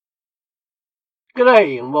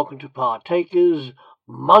G'day and welcome to Partakers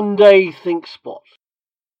Monday Think Spot.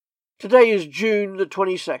 Today is June the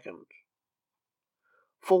 22nd.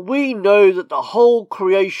 For we know that the whole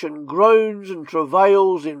creation groans and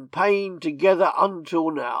travails in pain together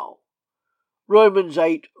until now. Romans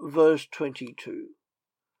 8 verse 22.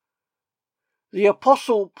 The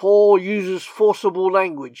Apostle Paul uses forcible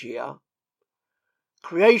language here.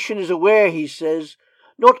 Creation is aware, he says,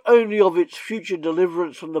 not only of its future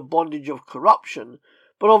deliverance from the bondage of corruption,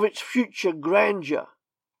 but of its future grandeur.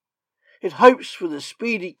 It hopes for the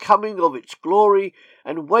speedy coming of its glory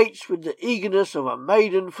and waits with the eagerness of a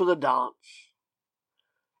maiden for the dance.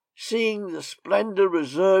 Seeing the splendour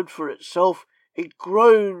reserved for itself, it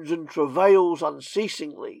groans and travails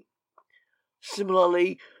unceasingly.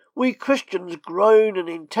 Similarly, we Christians groan and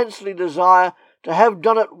intensely desire to have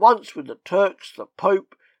done at once with the Turks, the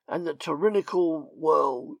Pope, and the tyrannical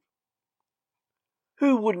world.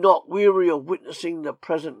 Who would not weary of witnessing the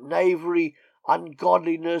present knavery,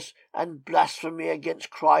 ungodliness, and blasphemy against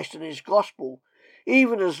Christ and his gospel,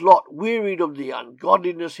 even as Lot wearied of the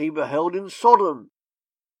ungodliness he beheld in Sodom?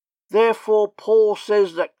 Therefore Paul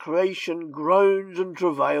says that creation groans and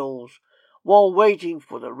travails, while waiting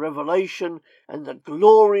for the revelation and the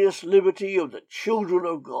glorious liberty of the children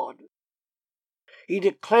of God. He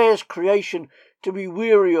declares creation to be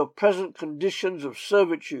weary of present conditions of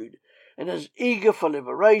servitude, and as eager for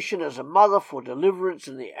liberation as a mother for deliverance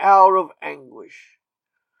in the hour of anguish.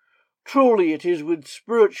 Truly it is with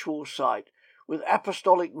spiritual sight, with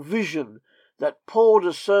apostolic vision, that Paul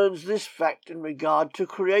discerns this fact in regard to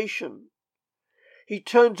creation. He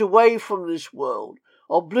turns away from this world,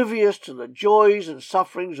 oblivious to the joys and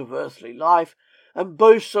sufferings of earthly life, and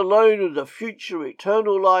boasts alone of the future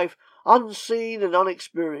eternal life, unseen and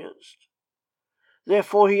unexperienced.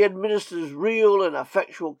 Therefore he administers real and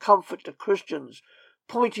effectual comfort to Christians,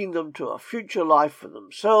 pointing them to a future life for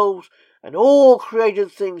themselves, and all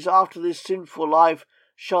created things after this sinful life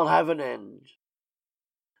shall have an end.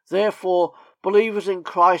 Therefore believers in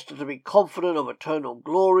Christ are to be confident of eternal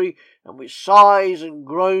glory, and with sighs and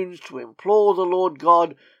groans to implore the Lord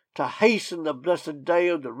God to hasten the blessed day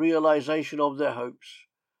of the realization of their hopes.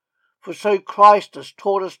 For so Christ has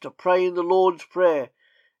taught us to pray in the Lord's Prayer,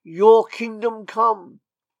 Your kingdom come.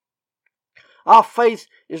 Our faith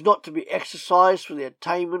is not to be exercised for the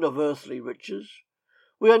attainment of earthly riches.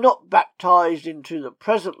 We are not baptized into the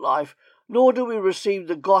present life, nor do we receive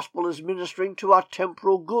the gospel as ministering to our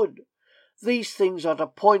temporal good. These things are to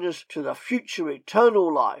point us to the future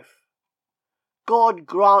eternal life. God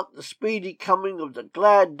grant the speedy coming of the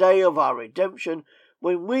glad day of our redemption,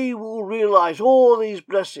 when we will realize all these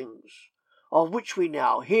blessings, of which we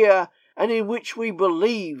now hear, and in which we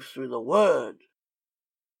believe through the Word.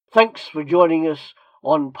 Thanks for joining us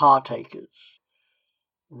on Partakers.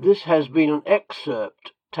 This has been an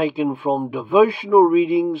excerpt taken from devotional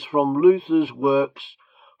readings from Luther's works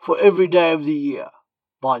for every day of the year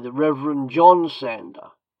by the Reverend John Sander,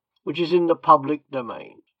 which is in the public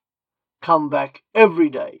domain. Come back every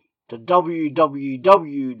day to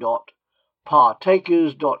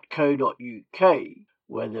www.partakers.co.uk,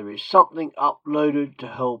 where there is something uploaded to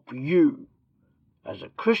help you, as a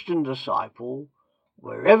Christian disciple,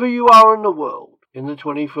 wherever you are in the world in the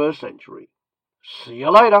 21st century. See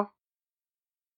you later.